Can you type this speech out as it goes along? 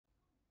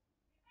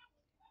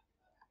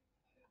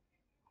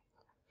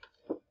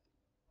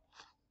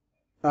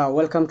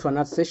Welcome to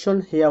another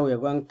session. Here we are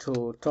going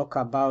to talk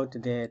about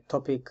the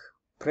topic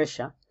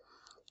pressure,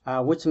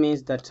 which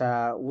means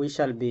that we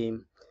shall be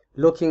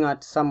looking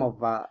at some of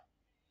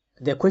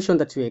the questions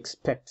that you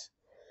expect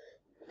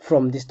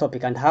from this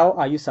topic and how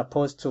are you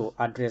supposed to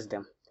address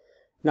them.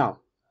 Now,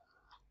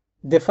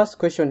 the first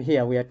question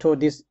here, we are told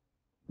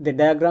the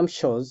diagram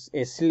shows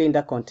a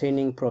cylinder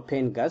containing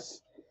propane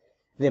gas.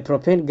 The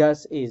propane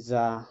gas is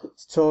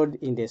stored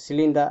in the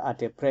cylinder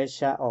at a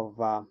pressure of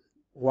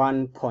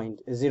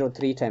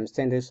 1.03 times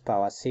 10 raised to the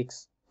power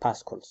 6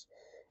 pascals.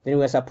 Then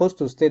we are supposed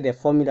to state the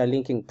formula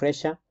linking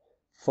pressure,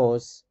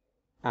 force,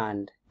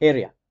 and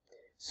area.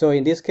 So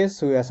in this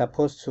case, we are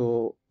supposed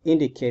to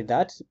indicate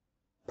that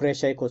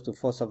pressure equals to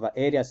force over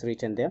area as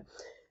written there.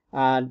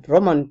 And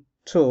Roman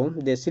 2,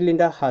 the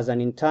cylinder has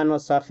an internal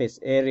surface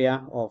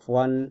area of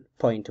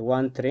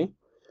 1.13.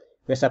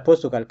 We're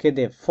supposed to calculate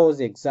the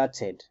force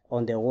exerted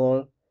on the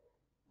wall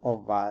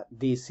of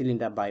this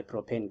cylinder by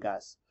propane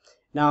gas.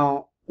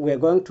 Now, we're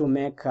going to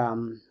make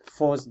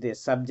force the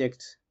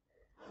subject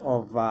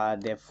of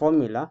the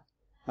formula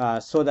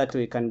so that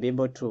we can be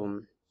able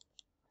to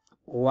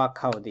work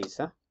out this.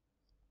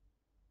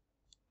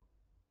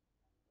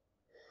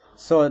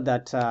 So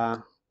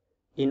that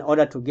in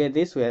order to get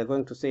this, we are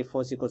going to say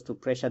force equals to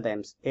pressure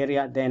times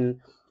area.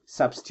 Then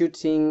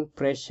substituting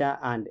pressure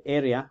and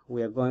area,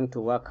 we are going to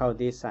work out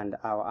this, and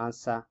our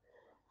answer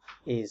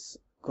is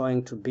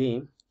going to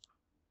be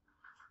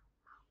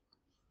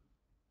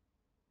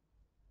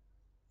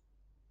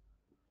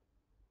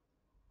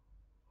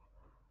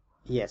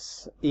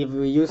yes. If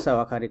we use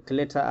our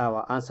calculator,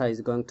 our answer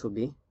is going to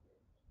be,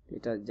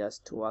 let us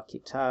just work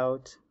it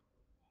out.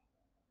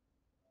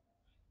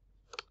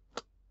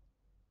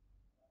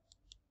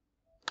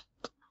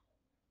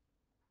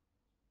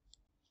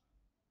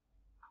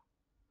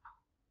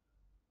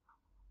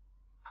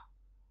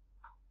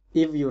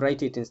 If you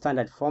write it in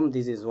standard form,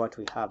 this is what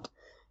we have.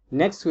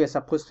 Next, we are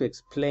supposed to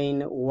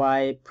explain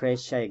why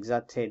pressure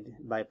exerted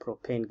by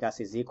propane gas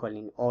is equal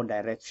in all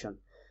directions.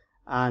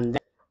 And then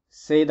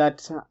say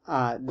that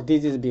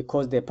this is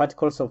because the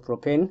particles of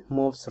propane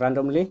moves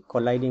randomly,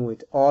 colliding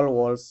with all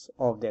walls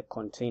of the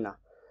container,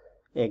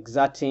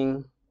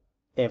 exerting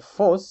a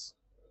force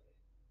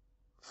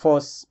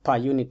per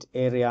unit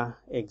area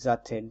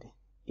exerted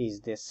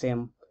is the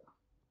same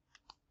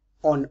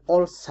on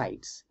all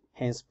sides.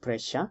 Hence,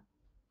 pressure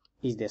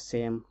is the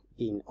same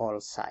in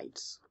all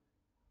sides.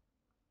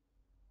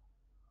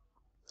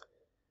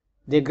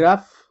 The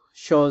graph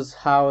shows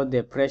how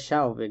the pressure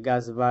of a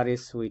gas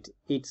varies with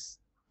its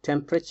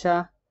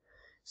temperature.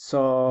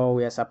 So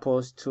we are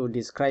supposed to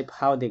describe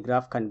how the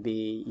graph can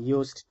be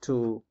used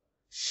to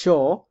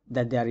show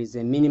that there is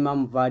a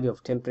minimum value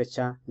of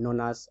temperature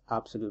known as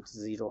absolute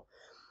zero.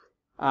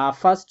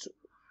 First,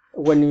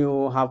 when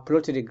you have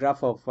plotted a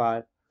graph of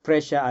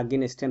pressure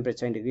against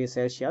temperature in degrees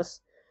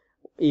Celsius,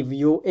 if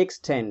you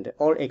extend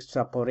or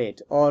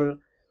extrapolate or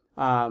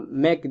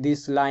make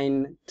this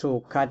line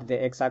to cut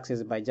the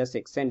x-axis by just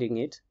extending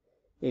it,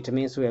 it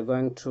means we are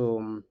going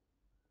to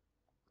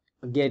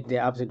get the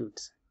absolute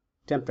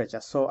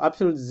temperature. So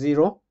absolute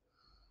zero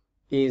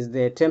is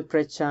the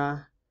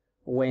temperature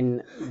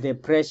when the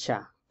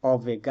pressure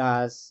of a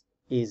gas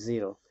is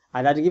zero.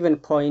 At that given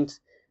point,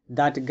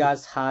 that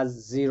gas has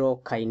zero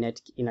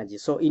kinetic energy.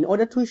 So in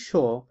order to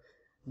show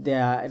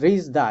there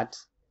is that,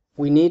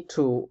 we need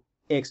to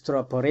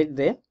extrapolate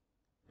the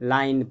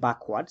line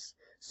backwards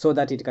so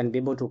that it can be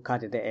able to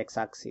cut the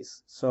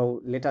x-axis.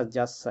 So let us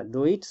just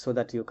do it so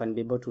that you can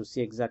be able to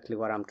see exactly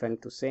what I'm trying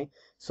to say.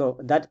 So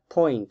that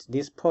point,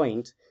 this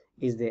point,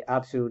 is the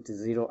absolute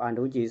zero, and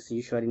which is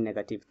usually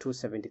negative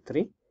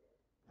 273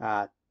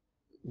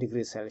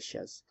 degrees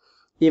Celsius.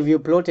 If you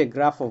plot a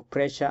graph of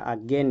pressure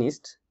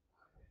against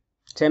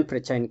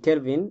temperature in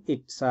Kelvin,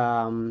 it's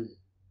a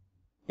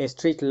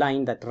straight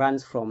line that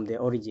runs from the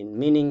origin,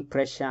 meaning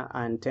pressure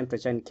and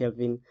temperature in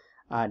Kelvin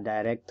are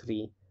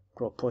directly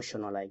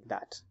proportional like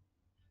that.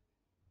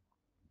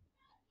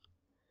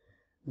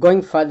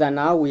 Going further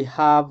now, we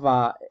have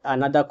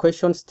another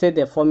question. State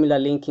the formula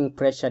linking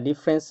pressure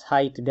difference,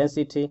 height,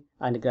 density,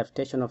 and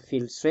gravitational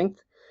field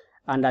strength.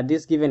 And at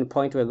this given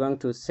point, we're going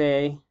to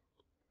say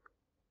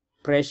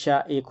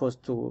pressure equals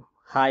to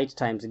height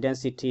times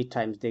density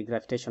times the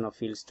gravitational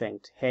field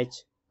strength,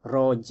 H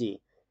rho G.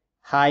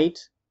 Height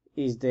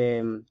is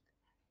the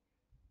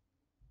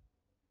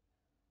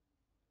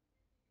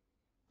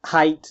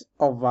height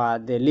of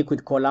the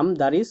liquid column,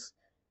 that is.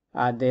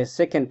 The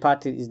second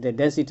part is the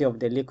density of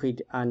the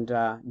liquid, and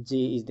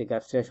G is the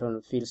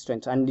gravitational field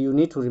strength. And you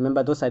need to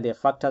remember those are the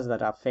factors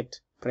that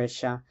affect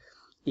pressure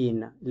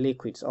in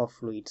liquids or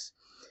fluids.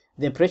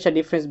 The pressure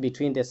difference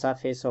between the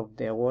surface of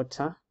the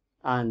water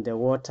and the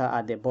water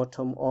at the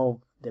bottom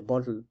of the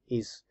bottle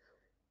is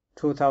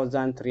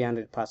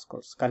 2,300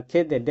 pascals.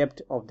 Calculate the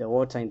depth of the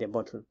water in the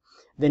bottle.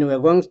 Then we are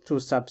going to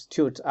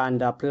substitute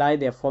and apply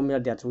the formula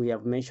that we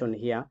have mentioned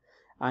here,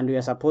 and we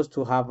are supposed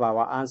to have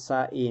our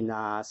answer in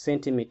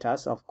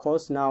centimeters. Of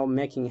course, now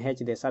making H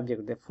the subject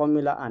of the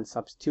formula and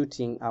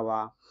substituting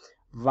our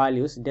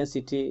values.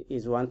 Density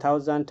is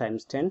 1000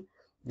 times 10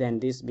 then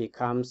this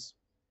becomes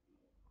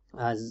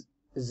as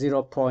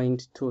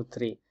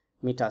 0.23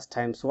 meters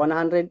times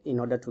 100 in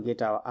order to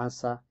get our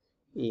answer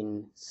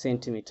in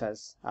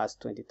centimeters as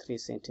 23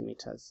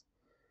 centimeters.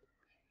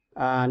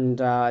 And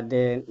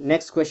the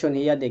next question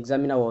here, the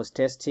examiner was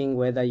testing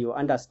whether you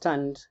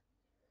understand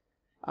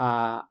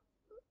how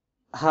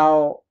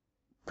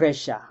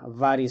pressure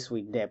varies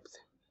with depth.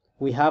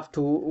 We have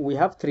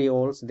three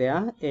holes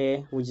there,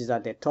 A, which is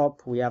at the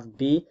top, we have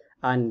B,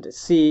 and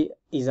C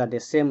is at the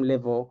same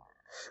level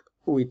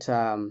with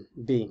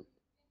B.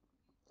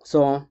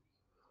 So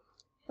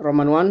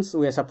Roman 1,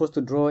 we are supposed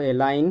to draw a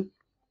line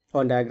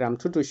on diagram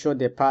 2 to show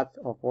the path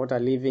of water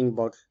leaving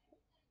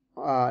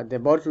the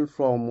bottle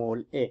from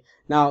hole A.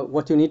 Now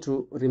what you need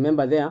to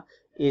remember there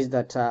is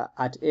that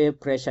at A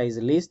pressure is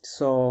least,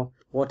 so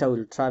water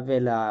will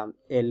travel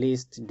a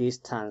least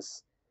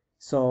distance.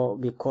 So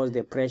because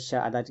the pressure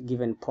at that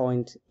given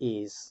point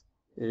is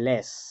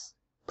less,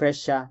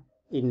 pressure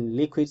in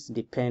liquids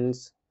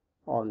depends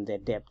on the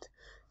depth.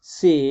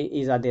 C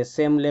is at the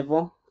same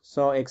level,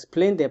 so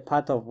explain the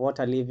path of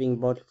water leaving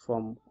bottle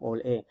from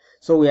hole A.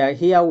 So we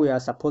are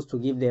supposed to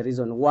give the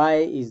reason why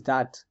is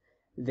that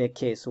the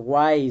case,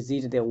 why is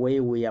it the way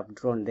we have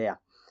drawn there.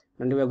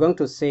 And we're going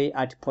to say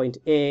at point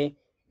A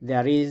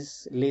there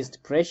is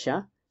least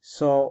pressure,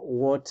 so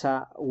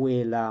water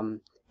will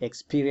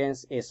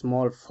experience a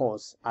small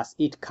force as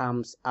it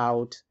comes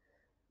out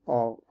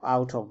of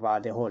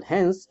the hole,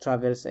 hence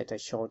travels at a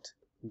short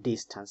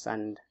distance,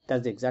 and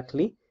that's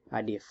exactly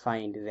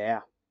defined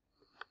there.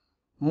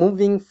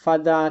 Moving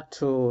further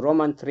to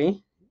Roman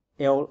 3,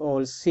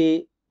 hole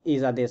C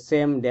is at the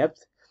same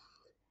depth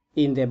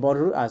in the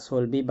bottle as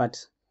hole B, but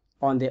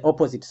on the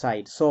opposite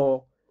side.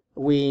 So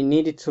we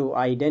need to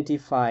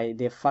identify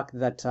the fact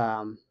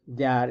that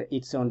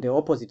it's on the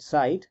opposite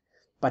side,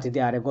 but they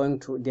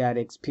are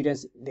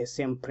experiencing the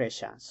same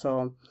pressure.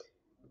 So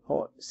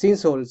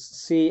since holes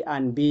C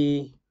and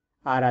B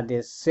are at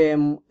the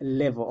same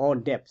level or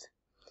depth,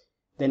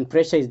 then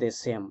pressure is the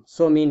same.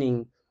 So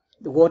meaning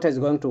the water is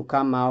going to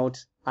come out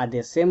at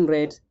the same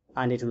rate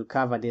and it will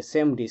cover the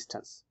same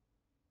distance.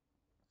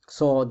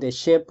 So the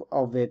shape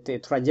of the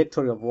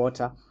trajectory of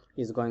water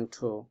is going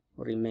to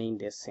remain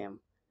the same,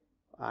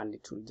 and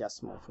it will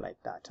just move like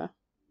that,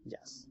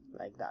 just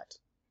like that.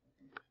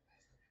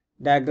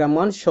 Diagram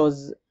 1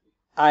 shows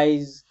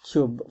ice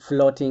cube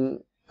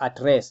floating at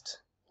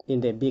rest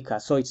in the beaker,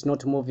 so it's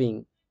not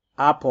moving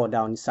up or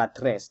down, it's at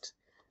rest,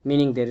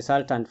 meaning the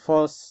resultant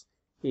force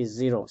is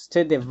 0.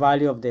 State the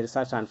value of the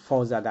resultant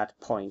force at that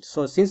point.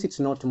 So since it's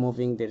not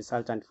moving, the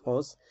resultant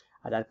force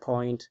at that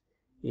point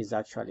is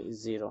actually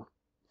 0.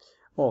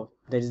 Oh,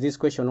 there is this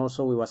question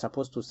also. We were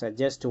supposed to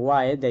suggest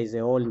why there is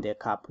a hole in the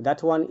cup.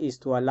 That one is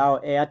to allow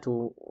air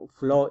to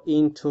flow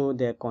into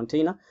the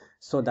container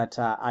so that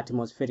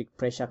atmospheric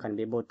pressure can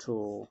be able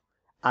to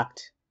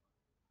act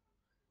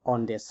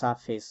on the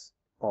surface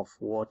of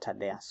water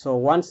there. So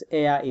once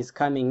air is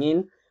coming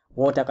in,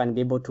 water can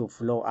be able to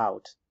flow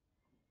out.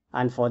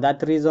 And for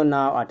that reason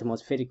now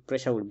atmospheric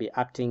pressure will be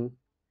acting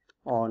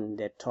on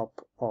the top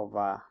of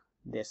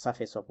the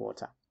surface of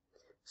water,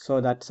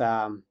 so that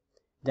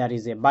there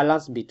is a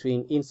balance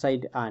between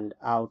inside and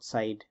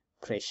outside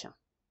pressure.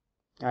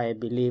 I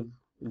believe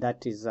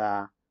that is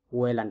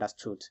well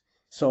understood.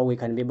 So we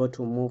can be able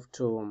to move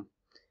to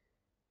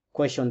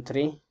question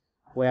 3,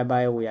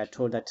 whereby we are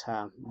told that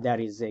there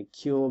is a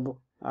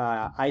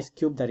ice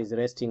cube that is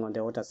resting on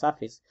the water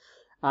surface,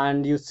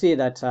 and you see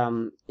that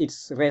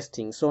it's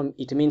resting, so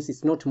it means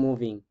it's not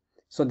moving.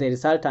 So the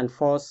resultant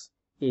force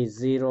is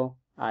 0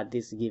 at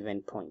this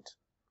given point.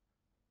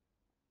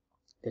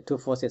 The two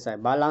forces are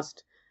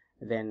balanced,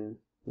 then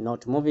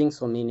not moving,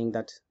 so meaning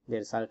that the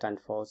resultant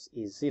force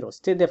is 0.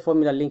 State the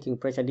formula linking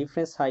pressure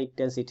difference, height,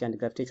 density, and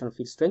gravitational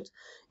field strength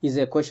is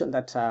a question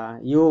that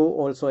you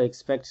also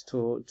expect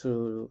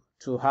to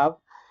have.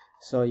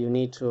 So you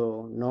need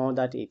to know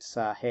that it's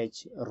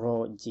H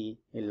rho G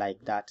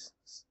like that.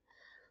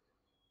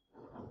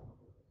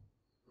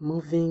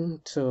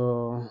 Moving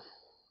to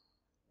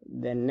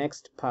the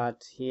next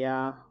part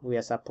here, we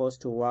are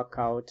supposed to work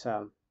out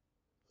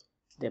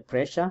the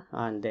pressure,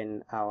 and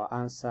then our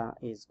answer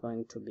is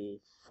going to be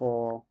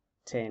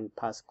 410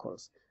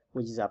 pascals,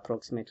 which is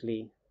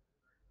approximately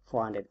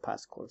 400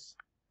 pascals.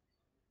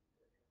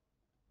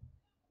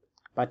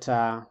 But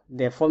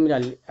the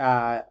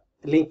formula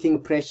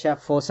linking pressure,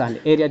 force, and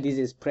area, this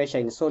is pressure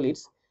in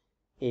solids,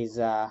 is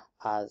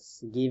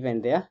as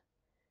given there.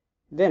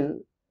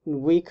 Then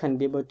we can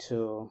be able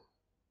to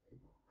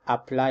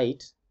apply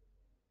it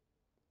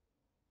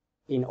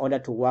in order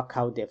to work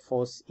out the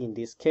force in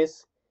this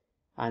case,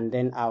 and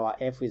then our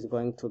F is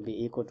going to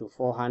be equal to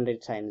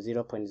 400 times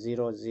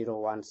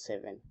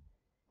 0.0017,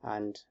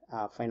 and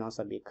our final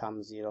answer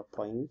becomes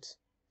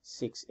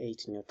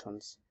 0.68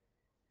 newtons.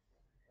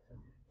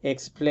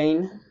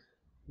 Explain,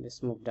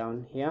 let's move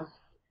down here.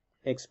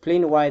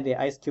 Explain why the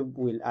ice cube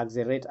will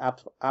accelerate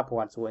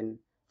upwards when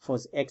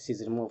force X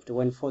is removed.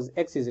 When force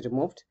X is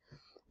removed,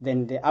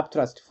 then the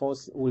upthrust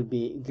force will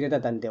be greater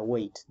than the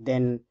weight.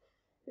 Then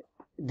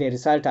the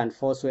resultant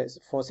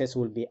forces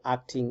will be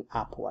acting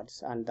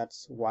upwards, and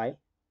that's why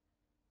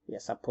we are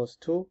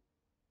supposed to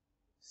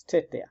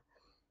state there.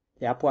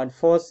 The upward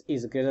force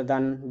is greater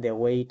than the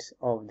weight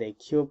of the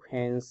cube,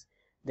 hence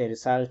the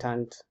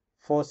resultant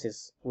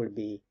forces will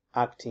be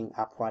acting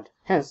upward,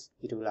 hence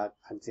it will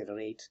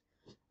accelerate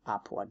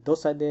upward.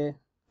 Those are the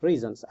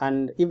reasons.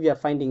 And if you are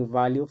finding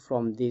value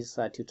from this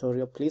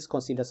tutorial, please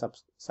consider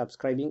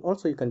subscribing.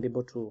 Also, you can be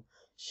able to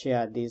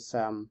share this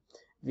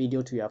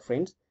video to your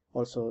friends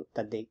also,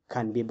 that they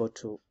can be able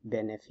to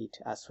benefit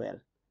as well.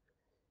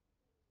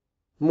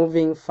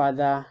 Moving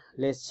further,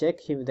 let's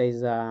check if there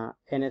is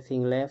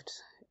anything left.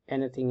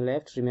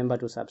 Remember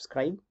to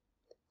subscribe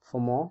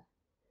for more.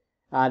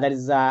 There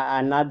is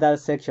another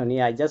section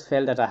here. I just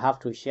felt that I have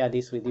to share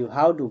this with you.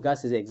 How do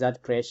gases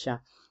exert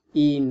pressure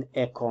in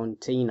a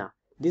container?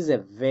 This is a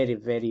very,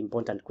 very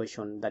important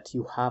question that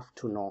you have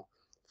to know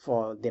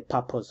for the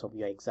purpose of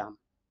your exam.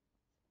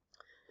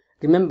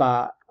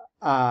 Remember,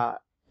 a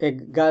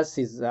gas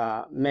is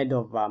made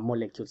of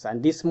molecules,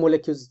 and these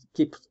molecules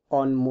keep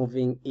on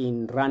moving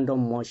in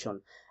random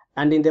motion,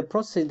 and in the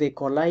process they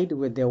collide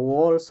with the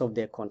walls of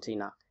the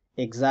container,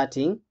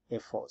 exerting a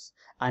force,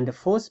 and the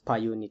force per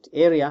unit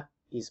area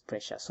is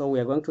pressure. So we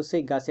are going to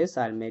say gases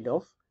are made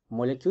of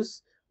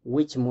molecules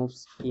which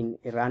moves in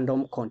a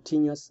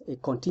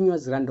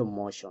continuous random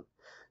motion.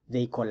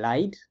 They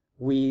collide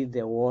with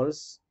the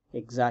walls,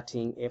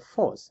 exerting a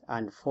force,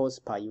 and force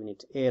per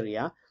unit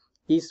area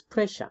is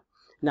pressure.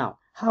 Now,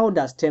 how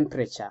does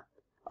temperature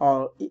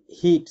or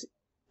heat,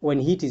 when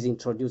heat is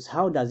introduced,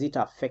 how does it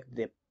affect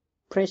the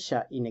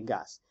pressure in a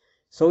gas?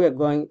 So we are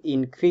going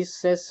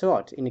increases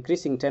what?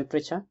 Increasing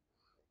temperature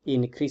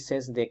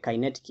increases the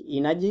kinetic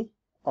energy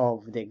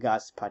of the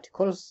gas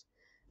particles,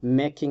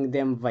 making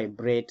them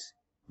vibrate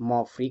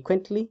more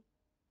frequently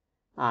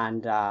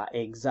and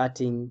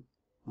exerting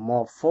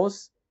more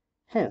force,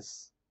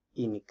 hence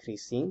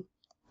increasing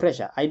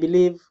pressure. I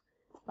believe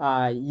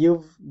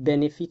you've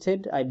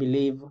benefited. I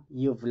believe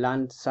you've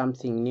learned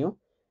something new,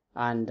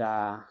 and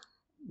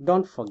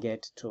don't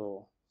forget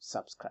to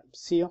subscribe.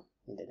 See you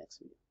in the next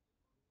video.